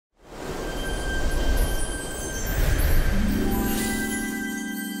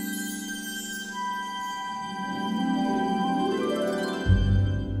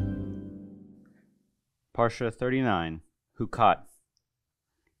Parashah 39, Chukat.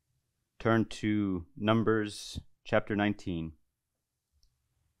 Turn to Numbers chapter 19.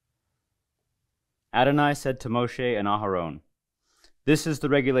 Adonai said to Moshe and Aharon, "This is the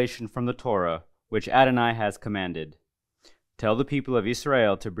regulation from the Torah, which Adonai has commanded. Tell the people of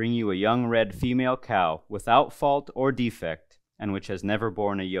Israel to bring you a young red female cow without fault or defect, and which has never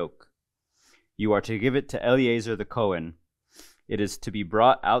borne a yoke. You are to give it to Eleazar the Cohen. It is to be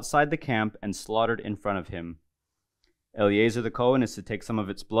brought outside the camp and slaughtered in front of him. Eleazar the Cohen is to take some of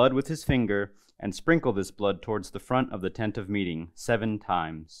its blood with his finger and sprinkle this blood towards the front of the tent of meeting 7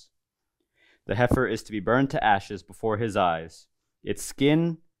 times. The heifer is to be burned to ashes before his eyes. Its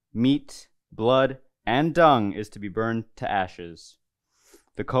skin, meat, blood, and dung is to be burned to ashes.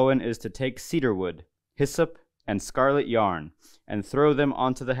 The Cohen is to take cedar wood, hyssop, and scarlet yarn, and throw them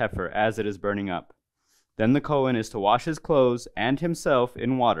onto the heifer as it is burning up. Then the Cohen is to wash his clothes and himself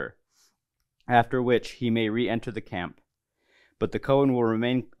in water, after which he may re-enter the camp. But the Cohen will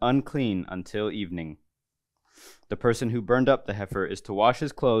remain unclean until evening. The person who burned up the heifer is to wash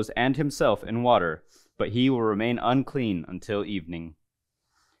his clothes and himself in water, but he will remain unclean until evening.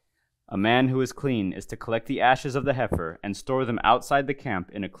 A man who is clean is to collect the ashes of the heifer and store them outside the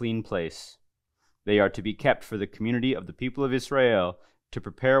camp in a clean place. They are to be kept for the community of the people of Israel to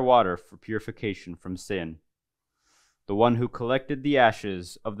prepare water for purification from sin. The one who collected the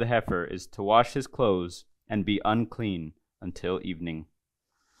ashes of the heifer is to wash his clothes and be unclean until evening.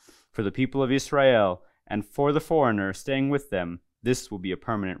 For the people of Israel and for the foreigner staying with them, this will be a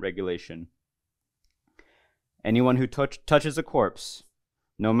permanent regulation. Anyone who touches a corpse,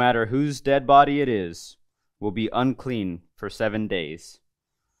 no matter whose dead body it is, will be unclean for 7 days.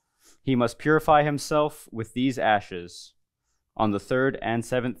 He must purify himself with these ashes on the 3rd and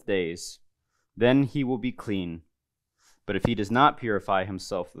 7th days. Then he will be clean. But if he does not purify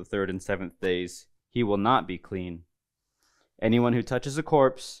himself the 3rd and 7th days, he will not be clean. Anyone who touches a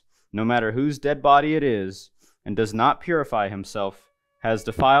corpse, no matter whose dead body it is, and does not purify himself, has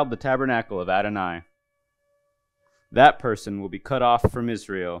defiled the tabernacle of Adonai. That person will be cut off from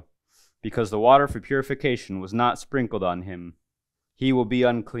Israel, because the water for purification was not sprinkled on him. He will be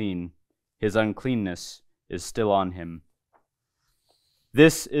unclean. His uncleanness is still on him.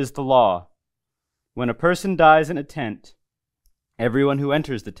 This is the law. When a person dies in a tent, everyone who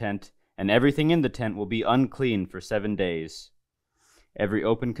enters the tent and everything in the tent will be unclean for 7 days. Every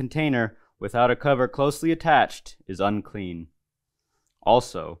open container without a cover closely attached is unclean.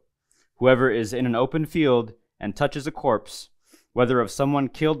 Also, whoever is in an open field and touches a corpse, whether of someone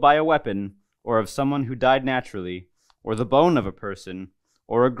killed by a weapon, or of someone who died naturally, or the bone of a person,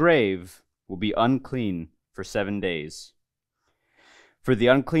 or a grave, will be unclean for 7 days. For the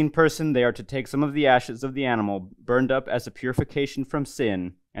unclean person, they are to take some of the ashes of the animal burned up as a purification from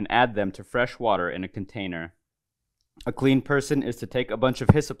sin and add them to fresh water in a container. A clean person is to take a bunch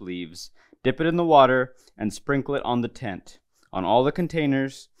of hyssop leaves, dip it in the water, and sprinkle it on the tent, on all the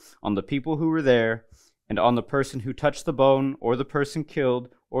containers, on the people who were there, and on the person who touched the bone, or the person killed,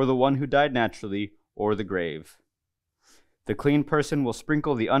 or the one who died naturally, or the grave. The clean person will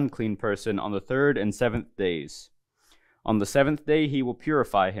sprinkle the unclean person on the 3rd and 7th days. On the 7th day he will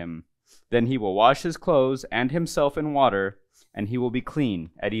purify him. Then he will wash his clothes and himself in water, and he will be clean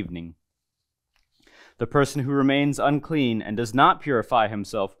at evening. The person who remains unclean and does not purify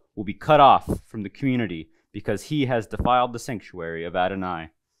himself will be cut off from the community, because he has defiled the sanctuary of Adonai.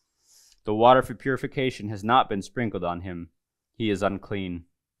 The water for purification has not been sprinkled on him. He is unclean.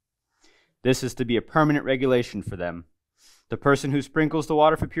 This is to be a permanent regulation for them. The person who sprinkles the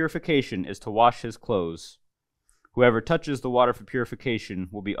water for purification is to wash his clothes. Whoever touches the water for purification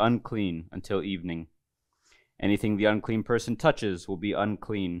will be unclean until evening. Anything the unclean person touches will be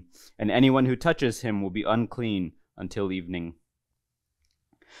unclean, and anyone who touches him will be unclean until evening.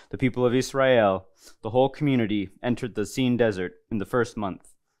 The people of Israel, the whole community, entered the Sin desert in the 1st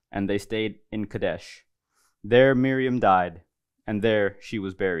month, and they stayed in Kadesh. There Miriam died, and there she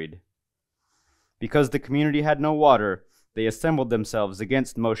was buried. Because the community had no water, they assembled themselves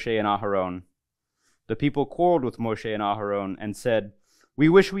against Moshe and Aharon. The people quarreled with Moshe and Aharon and said, "We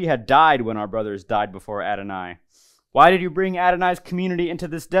wish we had died when our brothers died before Adonai. Why did you bring Adonai's community into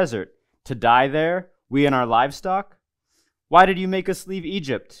this desert? To die there, we and our livestock? Why did you make us leave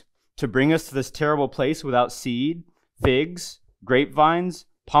Egypt? To bring us to this terrible place without seed, figs, grapevines,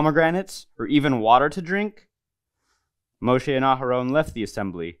 pomegranates, or even water to drink?" Moshe and Aharon left the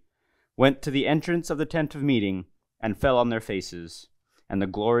assembly, went to the entrance of the tent of meeting, and fell on their faces, and the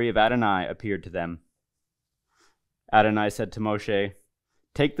glory of Adonai appeared to them. Adonai said to Moshe,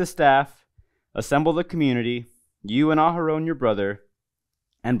 "Take the staff, assemble the community, you and Aharon your brother,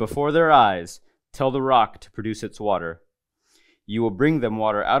 and before their eyes tell the rock to produce its water. You will bring them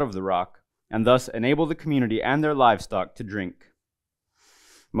water out of the rock, and thus enable the community and their livestock to drink."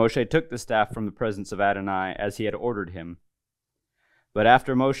 Moshe took the staff from the presence of Adonai as he had ordered him. But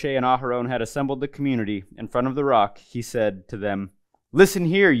after Moshe and Aharon had assembled the community in front of the rock, he said to them, "Listen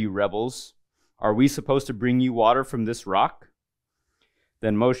here, you rebels. Are we supposed to bring you water from this rock?"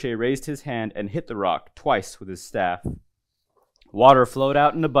 Then Moshe raised his hand and hit the rock twice with his staff. Water flowed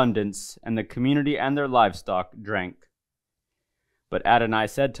out in abundance, and the community and their livestock drank. But Adonai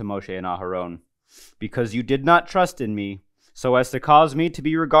said to Moshe and Aharon, "Because you did not trust in me, so as to cause me to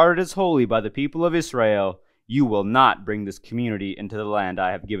be regarded as holy by the people of Israel, you will not bring this community into the land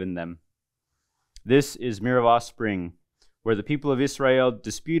I have given them." This is Meribah spring, where the people of Israel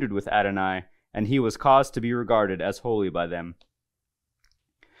disputed with Adonai, and he was caused to be regarded as holy by them.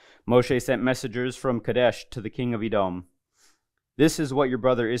 Moshe sent messengers from Kadesh to the king of Edom. "This is what your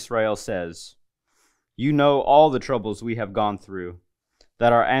brother Israel says. You know all the troubles we have gone through,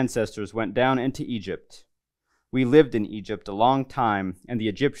 that our ancestors went down into Egypt. We lived in Egypt a long time, and the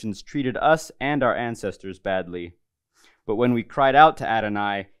Egyptians treated us and our ancestors badly. But when we cried out to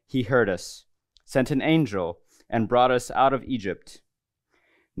Adonai, he heard us, sent an angel, and brought us out of Egypt.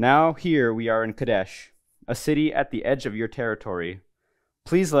 Now here we are in Kadesh, a city at the edge of your territory.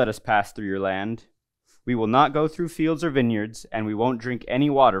 Please let us pass through your land. We will not go through fields or vineyards, and we won't drink any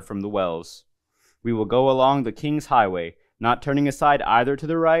water from the wells. We will go along the king's highway, not turning aside either to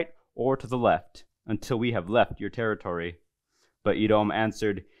the right or to the left, until we have left your territory." But Edom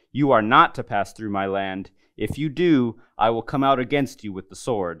answered, "You are not to pass through my land. If you do, I will come out against you with the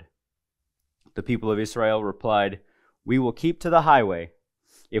sword." The people of Israel replied, "We will keep to the highway.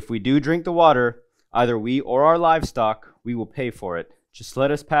 If we do drink the water, either we or our livestock, we will pay for it. Just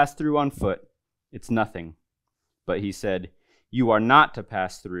let us pass through on foot. It's nothing." But he said, "You are not to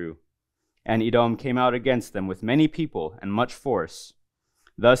pass through." And Edom came out against them with many people and much force.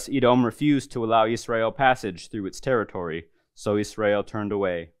 Thus Edom refused to allow Israel passage through its territory, so Israel turned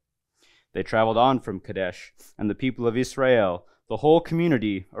away. They traveled on from Kadesh, and the people of Israel, the whole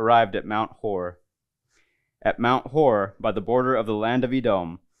community, arrived at Mount Hor. At Mount Hor, by the border of the land of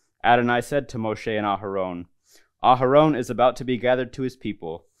Edom, Adonai said to Moshe and Aharon, "Aharon is about to be gathered to his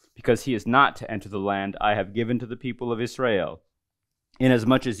people, because he is not to enter the land I have given to the people of Israel,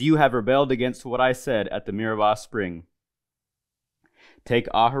 inasmuch as you have rebelled against what I said at the Meribah spring. Take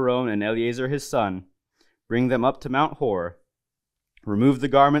Aharon and Eleazar his son, bring them up to Mount Hor, remove the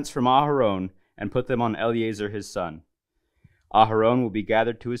garments from Aharon, and put them on Eleazar his son. Aharon will be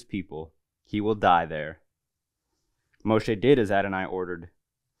gathered to his people. He will die there." Moshe did as Adonai ordered.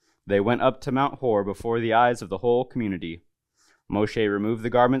 They went up to Mount Hor before the eyes of the whole community. Moshe removed the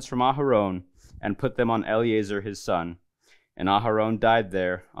garments from Aharon and put them on Eleazar his son, and Aharon died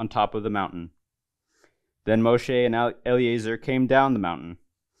there on top of the mountain. Then Moshe and Eleazar came down the mountain.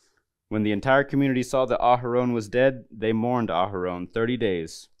 When the entire community saw that Aharon was dead, they mourned Aharon 30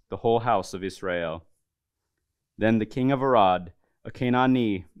 days, the whole house of Israel. Then the king of Arad, a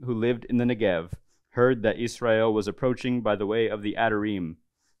Canaanite who lived in the Negev, heard that Israel was approaching by the way of the Adarim,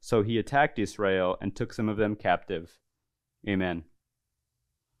 so he attacked Israel and took some of them captive. Amen.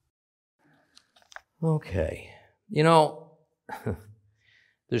 Okay. You know,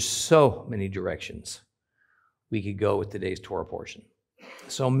 there's so many directions we could go with today's Torah portion.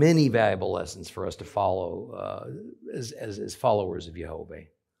 So many valuable lessons for us to follow as followers of Jehovah.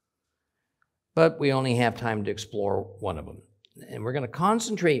 But we only have time to explore one of them. And we're going to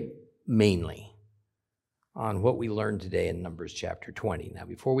concentrate mainly on what we learned today in Numbers chapter 20. Now,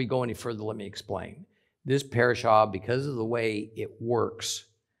 before we go any further, let me explain. This Parashah, because of the way it works,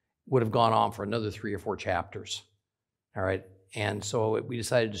 would have gone on for another 3 or 4 chapters. All right? And so we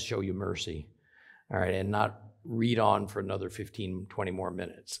decided to show you mercy, all right, and not read on for another 15, 20 more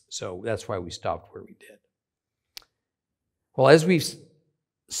minutes. So that's why we stopped where we did. Well, as we've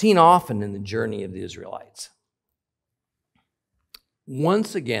seen often in the journey of the Israelites,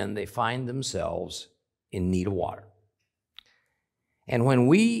 once again, they find themselves in need of water. And when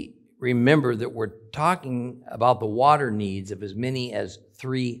we remember that we're talking about the water needs of as many as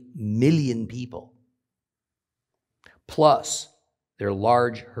 3 million people, plus their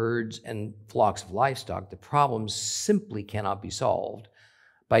large herds and flocks of livestock, the problem simply cannot be solved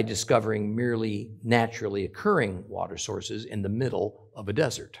by discovering merely naturally occurring water sources in the middle of a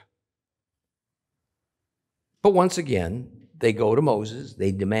desert. But once again, they go to Moses.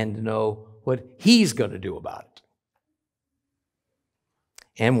 They demand to know what he's going to do about it.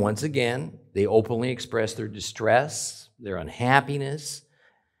 And once again, they openly express their distress, their unhappiness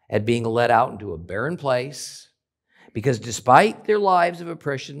at being led out into a barren place, because despite their lives of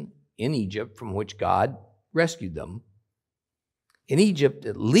oppression in Egypt from which God rescued them. In Egypt,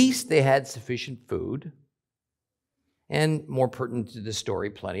 at least they had sufficient food, and more pertinent to the story,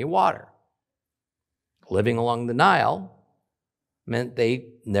 plenty of water. Living along the Nile meant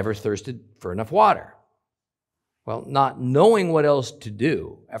they never thirsted for enough water. Well, not knowing what else to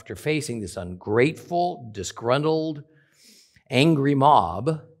do after facing this ungrateful, disgruntled, angry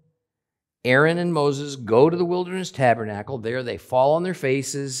mob, Aaron and Moses go to the wilderness tabernacle. There they fall on their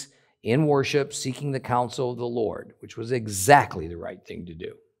faces in worship, seeking the counsel of the Lord, which was exactly the right thing to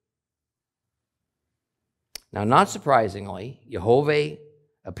do. Now, not surprisingly, Jehovah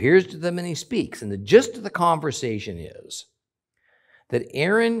appears to them and he speaks. And the gist of the conversation is that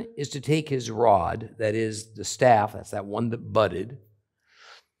Aaron is to take his rod, that is the staff, that's that one that budded,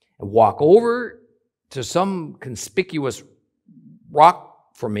 and walk over to some conspicuous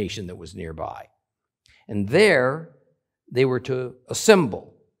rock formation that was nearby. And there they were to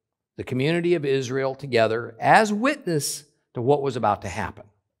assemble the community of Israel together as witness to what was about to happen.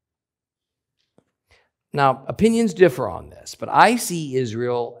 Now, opinions differ on this, but I see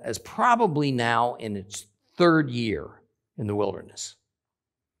Israel as probably now in its third year in the wilderness.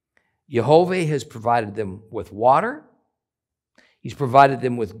 Jehovah has provided them with water. He's provided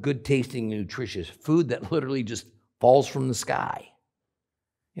them with good-tasting, nutritious food that literally just falls from the sky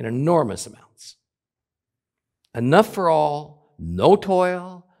in enormous amounts. Enough for all, no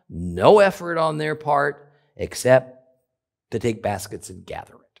toil, no effort on their part, except to take baskets and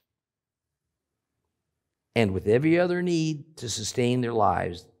gather it. And with every other need to sustain their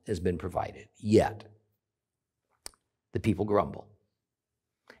lives has been provided. Yet, the people grumble,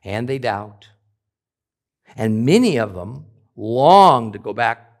 and they doubt, and many of them long to go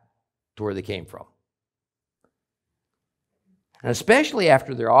back to where they came from. And especially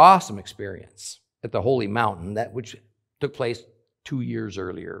after their awesome experience at the Holy Mountain, that which took place 2 years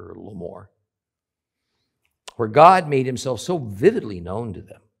earlier or a little more, where God made himself so vividly known to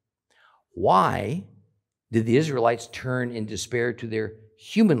them. Why did the Israelites turn in despair to their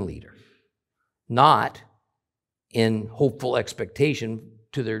human leader, not in hopeful expectation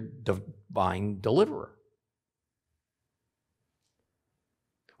to their divine deliverer?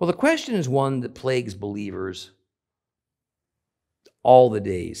 Well, the question is one that plagues believers all the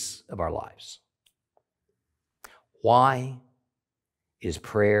days of our lives. Why is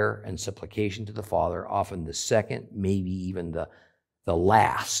prayer and supplication to the Father often the second, maybe even the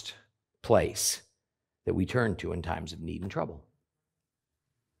last place that we turn to in times of need and trouble?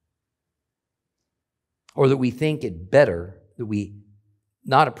 Or that we think it better that we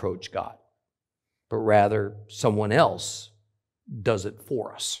not approach God, but rather someone else does it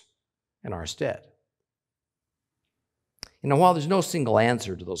for us in our stead? You know, while there's no single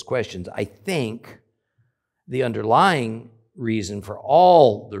answer to those questions, I think the underlying reason for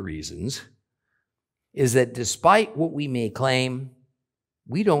all the reasons is that despite what we may claim,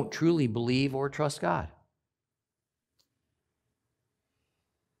 we don't truly believe or trust God.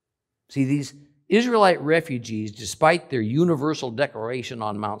 See, these Israelite refugees, despite their universal declaration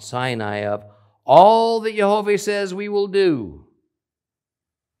on Mount Sinai of all that Jehovah says we will do,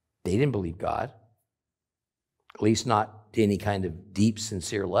 they didn't believe God, at least not to any kind of deep,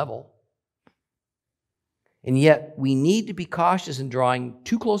 sincere level. And yet, we need to be cautious in drawing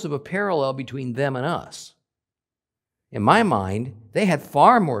too close of a parallel between them and us. In my mind, they had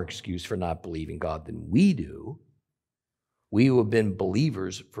far more excuse for not believing God than we do. We who have been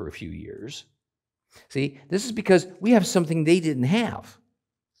believers for a few years. See, this is because we have something they didn't have.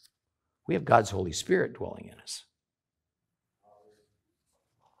 We have God's Holy Spirit dwelling in us.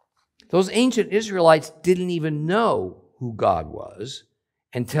 Those ancient Israelites didn't even know who God was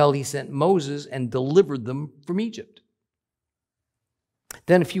until he sent Moses and delivered them from Egypt.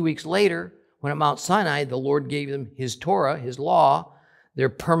 Then a few weeks later, when at Mount Sinai, the Lord gave them his Torah, his law, their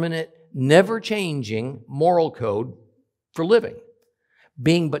permanent, never-changing moral code for living.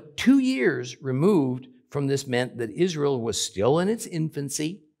 Being but 2 years removed from this meant that Israel was still in its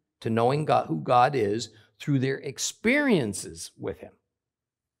infancy to knowing God, who God is through their experiences with him.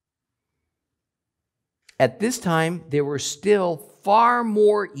 At this time, they were still far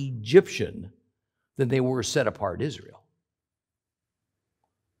more Egyptian than they were set-apart Israel.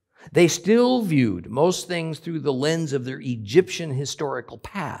 They still viewed most things through the lens of their Egyptian historical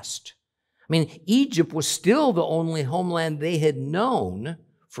past. I mean, Egypt was still the only homeland they had known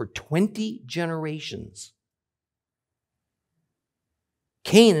for 20 generations.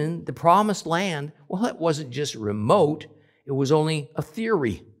 Canaan, the promised land, well, it wasn't just remote, it was only a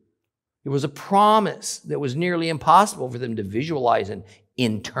theory. It was a promise that was nearly impossible for them to visualize and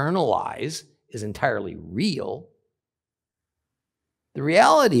internalize as entirely real. The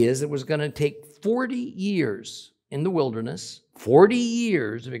reality is it was going to take 40 years in the wilderness, 40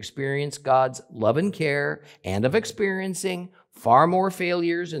 years of experience God's love and care, and of experiencing far more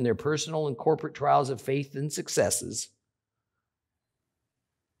failures in their personal and corporate trials of faith than successes,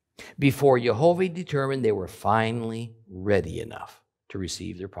 before Jehovah determined they were finally ready enough to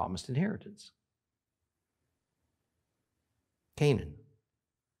receive their promised inheritance. Canaan.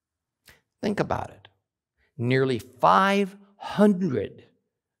 Think about it. Nearly 500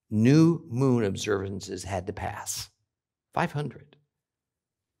 new moon observances had to pass. 500.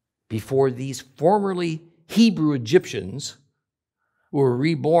 Before these formerly Hebrew Egyptians were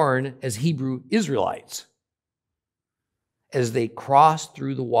reborn as Hebrew Israelites as they crossed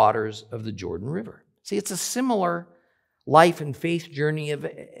through the waters of the Jordan River. See, it's a similar life and faith journey of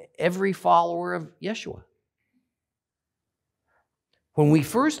every follower of Yeshua. When we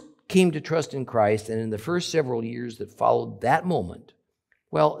first came to trust in Christ, and in the first several years that followed that moment,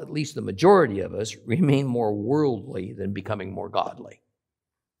 well, at least the majority of us remained more worldly than becoming more godly.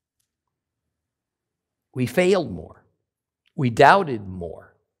 We failed more. We doubted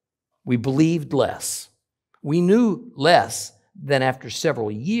more. We believed less. We knew less than after several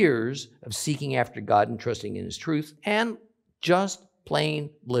years of seeking after God and trusting in His truth and just plain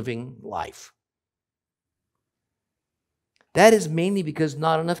living life. That is mainly because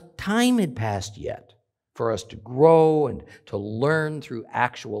not enough time had passed yet for us to grow and to learn through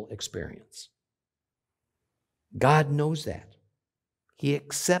actual experience. God knows that. He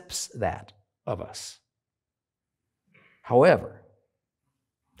accepts that of us. However,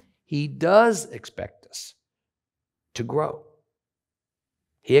 He does expect us to grow.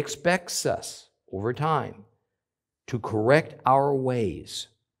 He expects us over time to correct our ways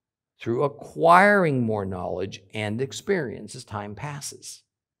through acquiring more knowledge and experience as time passes.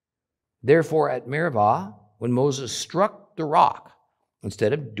 Therefore, at Meribah, when Moses struck the rock,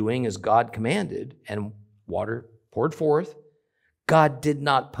 instead of doing as God commanded and water poured forth, God did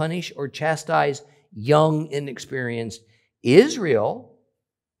not punish or chastise young, inexperienced Israel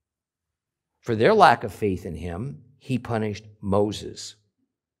for their lack of faith in Him. He punished Moses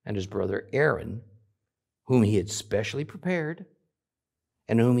and his brother Aaron, whom He had specially prepared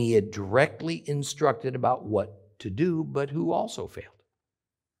and whom He had directly instructed about what to do, but who also failed.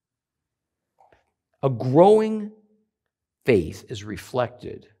 A growing faith is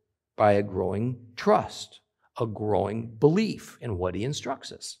reflected by a growing trust, a growing belief in what He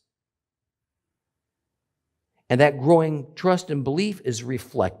instructs us. And that growing trust and belief is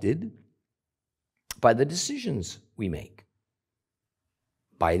reflected by the decisions we make,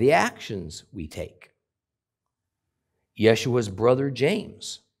 by the actions we take. Yeshua's brother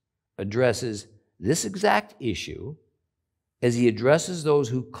James addresses this exact issue as he addresses those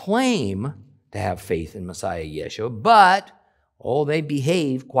who claim to have faith in Messiah Yeshua, but, they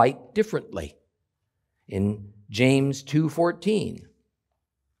behave quite differently. In James 2:14,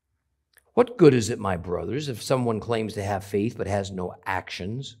 "What good is it, my brothers, if someone claims to have faith but has no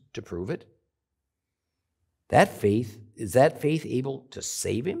actions to prove it? Is that faith able to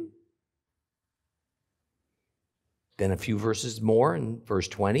save him?" Then a few verses more in verse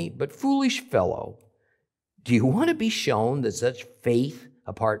 20, "But foolish fellow, do you want to be shown that such faith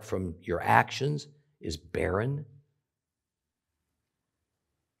apart from your actions is barren?"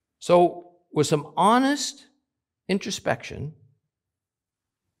 So, with some honest introspection,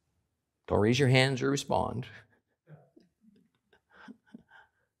 don't raise your hands or respond,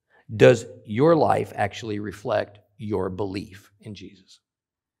 does your life actually reflect your belief in Jesus?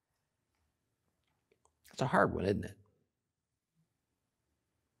 It's a hard one, isn't it?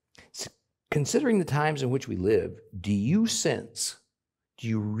 Considering the times in which we live, do you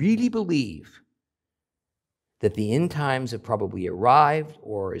really believe that the end times have probably arrived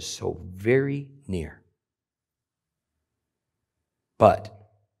or is so very near? But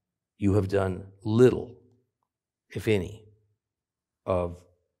you have done little, if any, of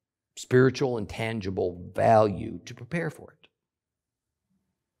spiritual and tangible value to prepare for it.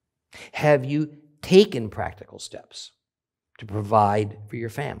 Have you taken practical steps to provide for your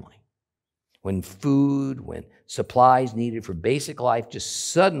family when supplies needed for basic life just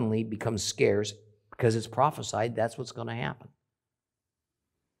suddenly become scarce because it's prophesied that's what's going to happen?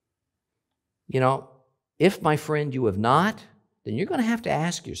 If, my friend, you have not, then you're going to have to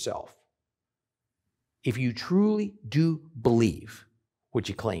ask yourself if you truly do believe what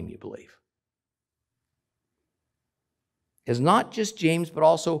you claim you believe. It's not just James, but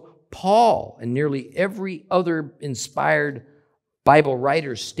also Paul and nearly every other inspired Bible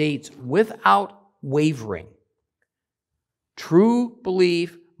writer states without wavering, true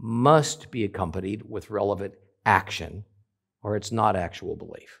belief must be accompanied with relevant action or it's not actual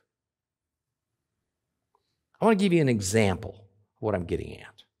belief. I want to give you an example of what I'm getting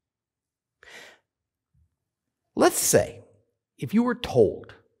at. Let's say if you were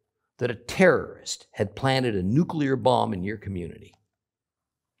told that a terrorist had planted a nuclear bomb in your community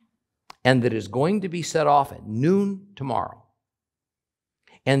and that is going to be set off at noon tomorrow,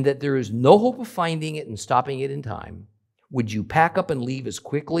 and that there is no hope of finding it and stopping it in time, would you pack up and leave as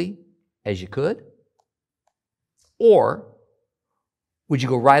quickly as you could? Or would you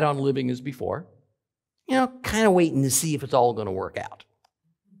go right on living as before? Kind of waiting to see if it's all going to work out.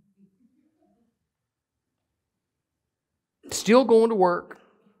 Still going to work.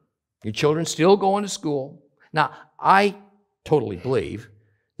 Your children still going to school. Now, I totally believe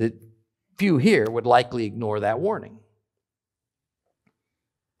that few here would likely ignore that warning,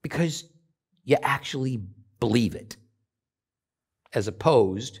 because you actually believe it, as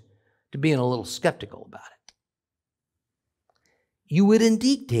opposed to being a little skeptical about it. You would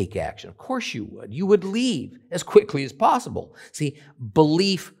indeed take action. Of course you would. You would leave as quickly as possible. See,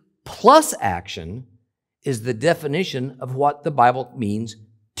 belief plus action is the definition of what the Bible means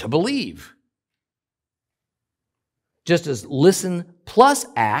to believe. Just as listen plus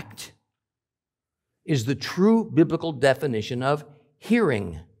act is the true biblical definition of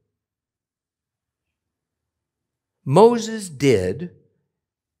hearing. Moses did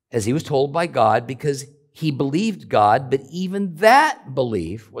as he was told by God because he believed God, but even that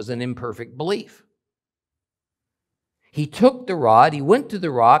belief was an imperfect belief. He took the rod, he went to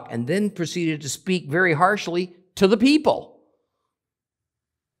the rock, and then proceeded to speak very harshly to the people.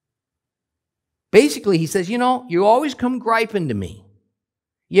 Basically, he says, you always come griping to me.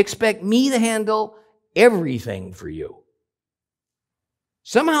 You expect me to handle everything for you.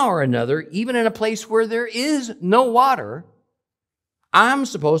 Somehow or another, even in a place where there is no water, I'm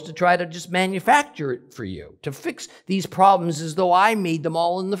supposed to try to just manufacture it for you, to fix these problems as though I made them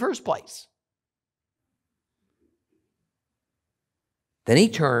all in the first place. Then he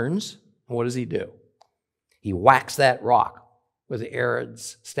turns, and what does he do? He whacks that rock with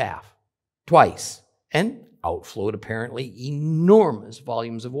Aaron's staff twice, and out flowed apparently enormous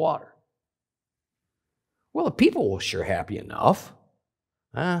volumes of water. Well, the people were sure happy enough.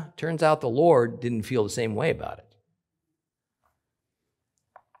 Turns out the Lord didn't feel the same way about it.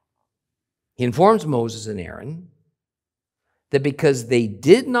 He informs Moses and Aaron that because they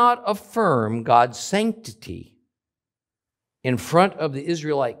did not affirm God's sanctity in front of the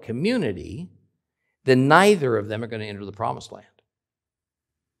Israelite community, then neither of them are going to enter the promised land.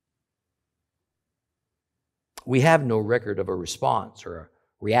 We have no record of a response or a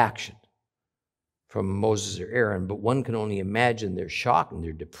reaction from Moses or Aaron, but one can only imagine their shock and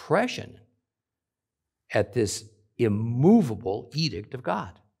their depression at this immovable edict of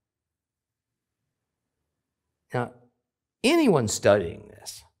God. Now, anyone studying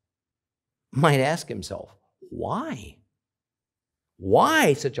this might ask himself, why?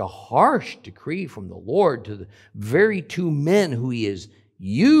 Why such a harsh decree from the Lord to the very two men who he has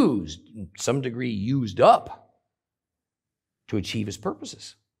used, in some degree used up, to achieve his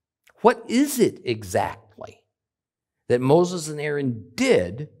purposes? What is it exactly that Moses and Aaron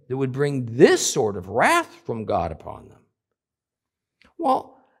did that would bring this sort of wrath from God upon them?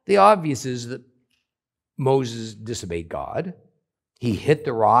 Well, the obvious is that Moses disobeyed God. He hit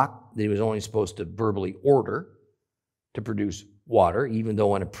the rock that he was only supposed to verbally order to produce water, even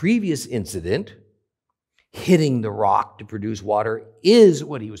though in a previous incident, hitting the rock to produce water is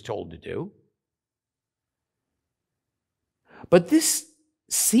what he was told to do. But this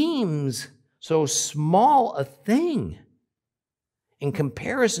seems so small a thing in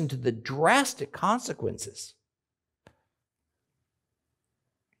comparison to the drastic consequences.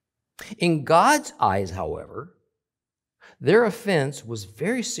 In God's eyes, however, their offense was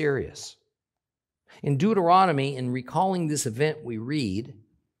very serious. In Deuteronomy, in recalling this event, we read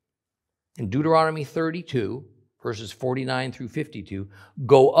in Deuteronomy 32, verses 49 through 52,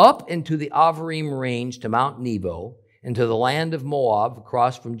 "Go up into the Avarim range to Mount Nebo, into the land of Moab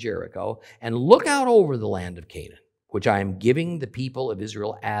across from Jericho, and look out over the land of Canaan, which I am giving the people of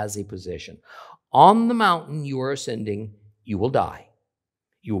Israel as a possession. On the mountain you are ascending, you will die.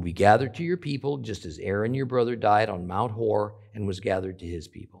 You will be gathered to your people, just as Aaron your brother died on Mount Hor and was gathered to his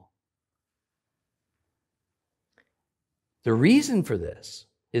people." The reason for this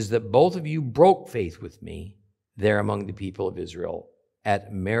is that both of you broke faith with me there among the people of Israel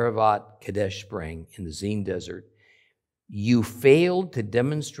at Meravat Kadesh Spring in the Zin Desert. You failed to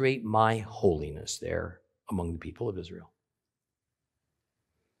demonstrate my holiness there among the people of Israel.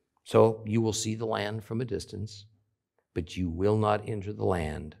 So you will see the land from a distance, but you will not enter the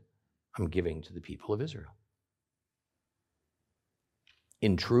land I'm giving to the people of Israel.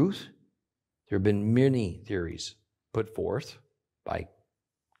 In truth, there have been many theories put forth by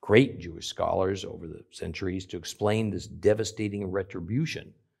great Jewish scholars over the centuries to explain this devastating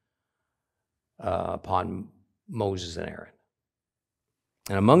retribution upon Moses and Aaron.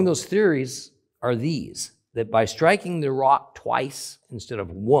 And among those theories are these, that by striking the rock twice instead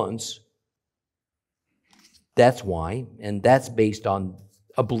of once, that's why, and that's based on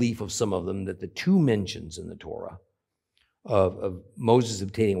a belief of some of them, that the two mentions in the Torah of Moses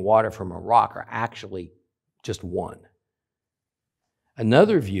obtaining water from a rock are actually just one.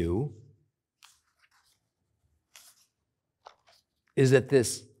 Another view is that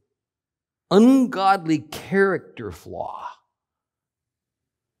this ungodly character flaw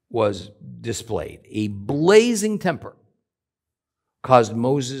was displayed. A blazing temper caused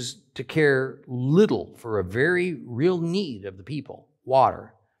Moses to care little for a very real need of the people,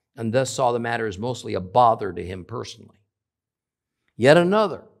 water, and thus saw the matter as mostly a bother to him personally. Yet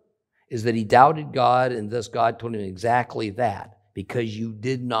another is that he doubted God, and thus God told him exactly that, because you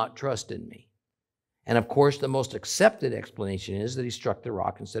did not trust in me. And of course, the most accepted explanation is that he struck the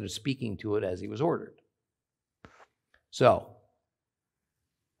rock instead of speaking to it as he was ordered. So,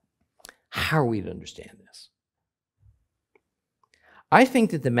 how are we to understand this? I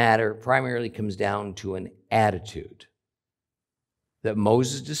think that the matter primarily comes down to an attitude that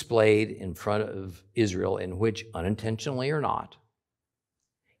Moses displayed in front of Israel, in which, unintentionally or not,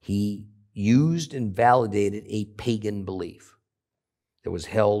 he used and validated a pagan belief that was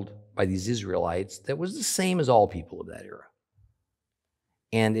held by these Israelites that was the same as all people of that era.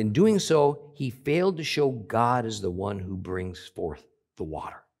 And in doing so, he failed to show God as the one who brings forth the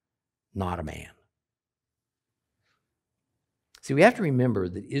water, not a man. See, we have to remember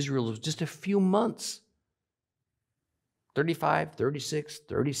that Israel was just a few months, 35, 36,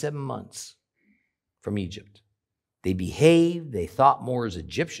 37 months from Egypt. They behaved, they thought more as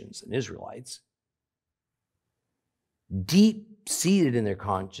Egyptians than Israelites. Deep-seated in their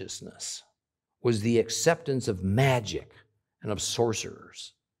consciousness was the acceptance of magic and of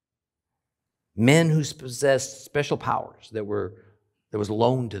sorcerers, men who possessed special powers that was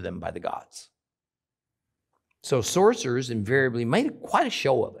loaned to them by the gods. So sorcerers invariably made quite a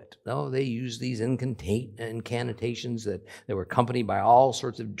show of it. No, they used these incantations that were accompanied by all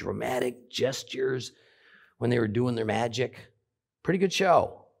sorts of dramatic gestures when they were doing their magic. Pretty good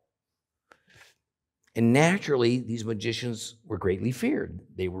show. And naturally, these magicians were greatly feared.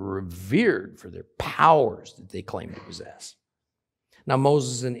 They were revered for their powers that they claimed to possess. Now,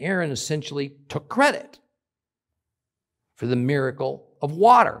 Moses and Aaron essentially took credit for the miracle of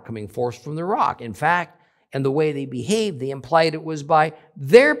water coming forth from the rock. In fact, and the way they behaved, they implied it was by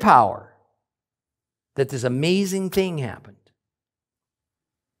their power that this amazing thing happened.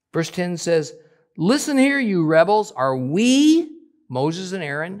 Verse 10 says, "Listen here, you rebels. Are we, Moses and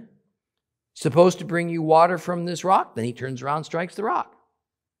Aaron, supposed to bring you water from this rock?" Then he turns around and strikes the rock.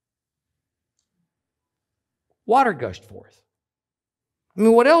 Water gushed forth. I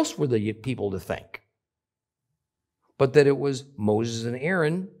mean, what else were the people to think? But that it was Moses and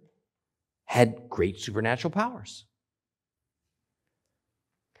Aaron had great supernatural powers.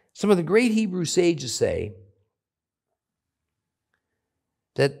 Some of the great Hebrew sages say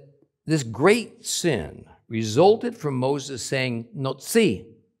that this great sin resulted from Moses saying, "Notzi,"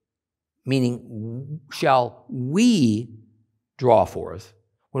 meaning, "shall we draw forth,"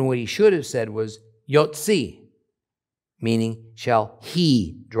 when what he should have said was, "Yotzi," meaning, "shall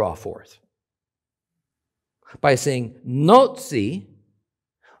he draw forth." By saying "Notzi,"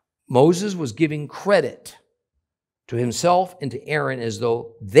 Moses was giving credit to himself and to Aaron as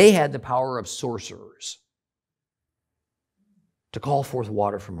though they had the power of sorcerers to call forth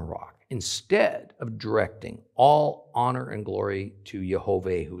water from a rock, instead of directing all honor and glory to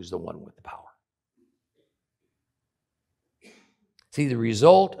Jehovah, who is the one with the power. See, the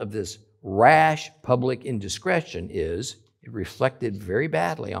result of this rash public indiscretion is it reflected very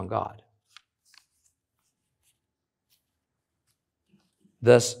badly on God.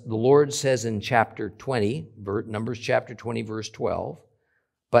 Thus, the Lord says in chapter 20, Numbers chapter 20, verse 12,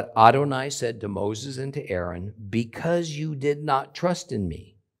 "But Adonai said to Moses and to Aaron, because you did not trust in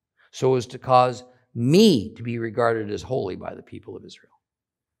me, so as to cause me to be regarded as holy by the people of Israel."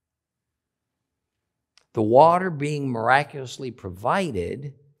 The water being miraculously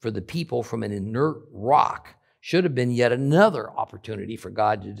provided for the people from an inert rock should have been yet another opportunity for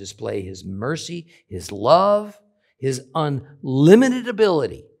God to display his mercy, his love, his unlimited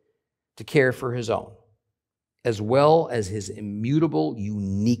ability to care for his own, as well as his immutable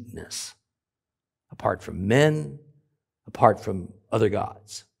uniqueness, apart from men, apart from other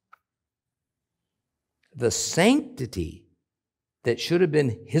gods. The sanctity that should have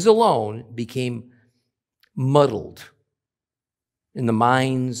been his alone became muddled in the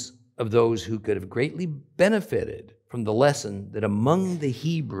minds of those who could have greatly benefited from the lesson that among the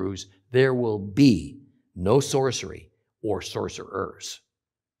Hebrews there will be no sorcery or sorcerers.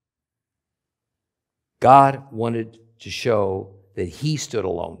 God wanted to show that he stood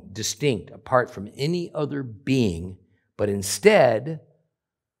alone, distinct, apart from any other being, but instead,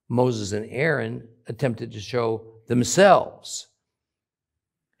 Moses and Aaron attempted to show themselves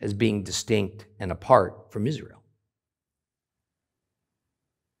as being distinct and apart from Israel.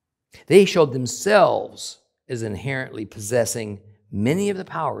 They showed themselves as inherently possessing many of the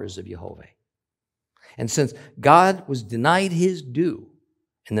powers of Jehovah. And since God was denied his due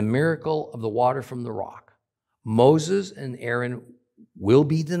in the miracle of the water from the rock, Moses and Aaron will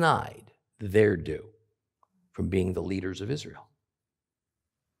be denied their due from being the leaders of Israel.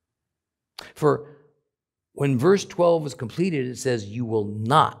 For when verse 12 was completed, it says, "You will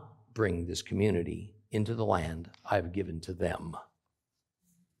not bring this community into the land I have given to them."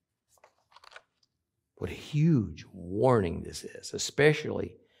 What a huge warning this is,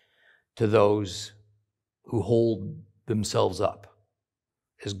 especially to those who hold themselves up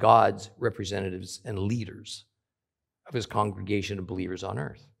as God's representatives and leaders of his congregation of believers on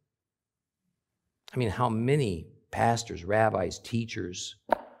earth. I mean, how many pastors, rabbis, teachers,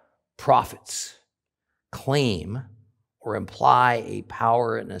 prophets claim or imply a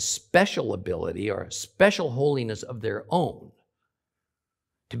power and a special ability or a special holiness of their own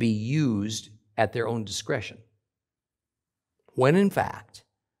to be used at their own discretion, when in fact,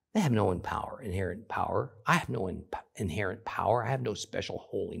 they have no inherent power. I have no inherent power. I have no special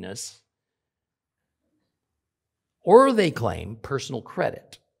holiness. Or they claim personal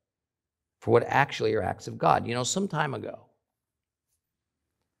credit for what actually are acts of God. You know, some time ago,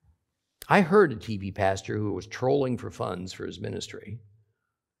 I heard a TV pastor who was trolling for funds for his ministry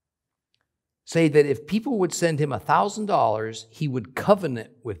say that if people would send him $1,000, he would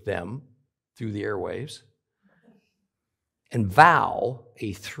covenant with them through the airwaves and vow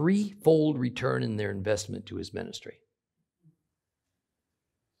a threefold return in their investment to his ministry.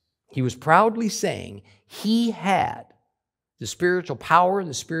 He was proudly saying he had the spiritual power,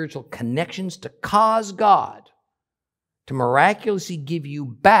 the spiritual connections to cause God to miraculously give you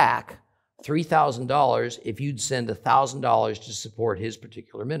back $3,000 if you'd send $1,000 to support his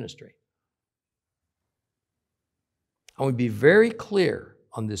particular ministry. I want to be very clear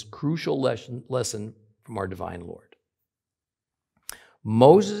on this crucial lesson from our divine Lord.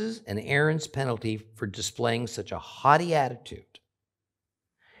 Moses and Aaron's penalty for displaying such a haughty attitude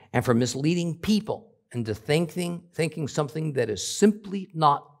and for misleading people into thinking something that is simply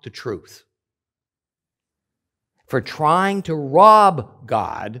not the truth, for trying to rob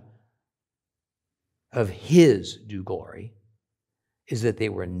God of his due glory, is that they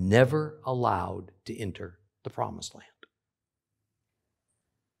were never allowed to enter the promised land.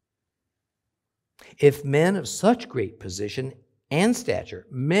 If men of such great position and stature,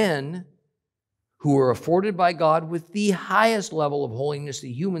 men who were afforded by God with the highest level of holiness that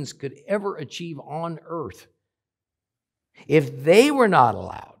humans could ever achieve on earth, if they were not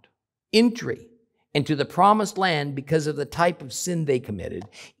allowed entry into the promised land because of the type of sin they committed,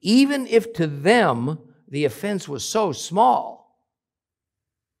 even if to them the offense was so small,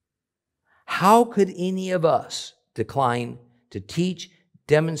 how could any of us decline to teach,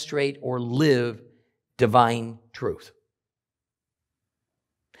 demonstrate, or live divine truth?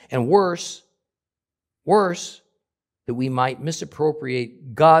 And worse, that we might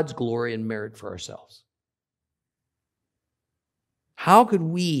misappropriate God's glory and merit for ourselves. How could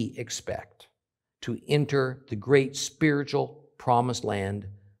we expect to enter the great spiritual promised land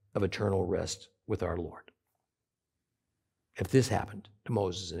of eternal rest with our Lord if this happened to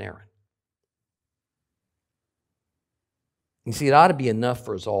Moses and Aaron? You see, it ought to be enough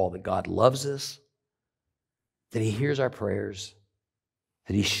for us all that God loves us, that he hears our prayers,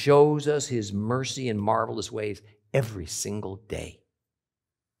 that he shows us his mercy in marvelous ways every single day.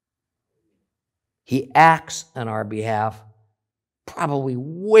 He acts on our behalf probably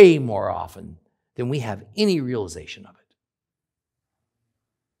way more often than we have any realization of it.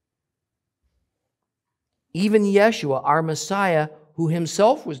 Even Yeshua, our Messiah, who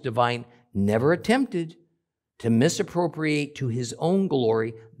himself was divine, never attempted to misappropriate to his own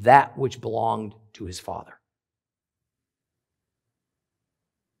glory that which belonged to his Father.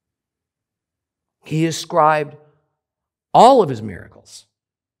 He ascribed all of his miracles,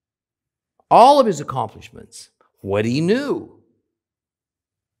 all of his accomplishments, what he knew,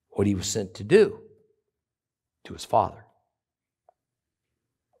 what he was sent to do, to his Father.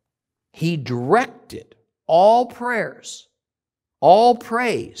 He directed all prayers, all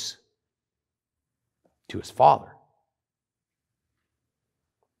praise to his Father.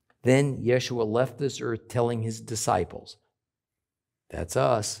 Then Yeshua left this earth telling his disciples, that's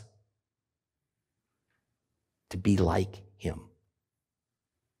us, to be like him.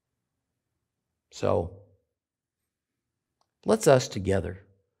 So, let's us together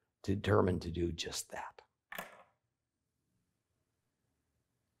determine to do just that.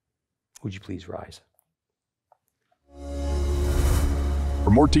 Would you please rise? For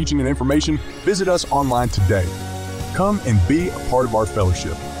more teaching and information, visit us online today. Come and be a part of our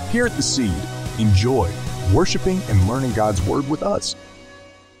fellowship. Here at The Seed, enjoy worshiping and learning God's Word with us.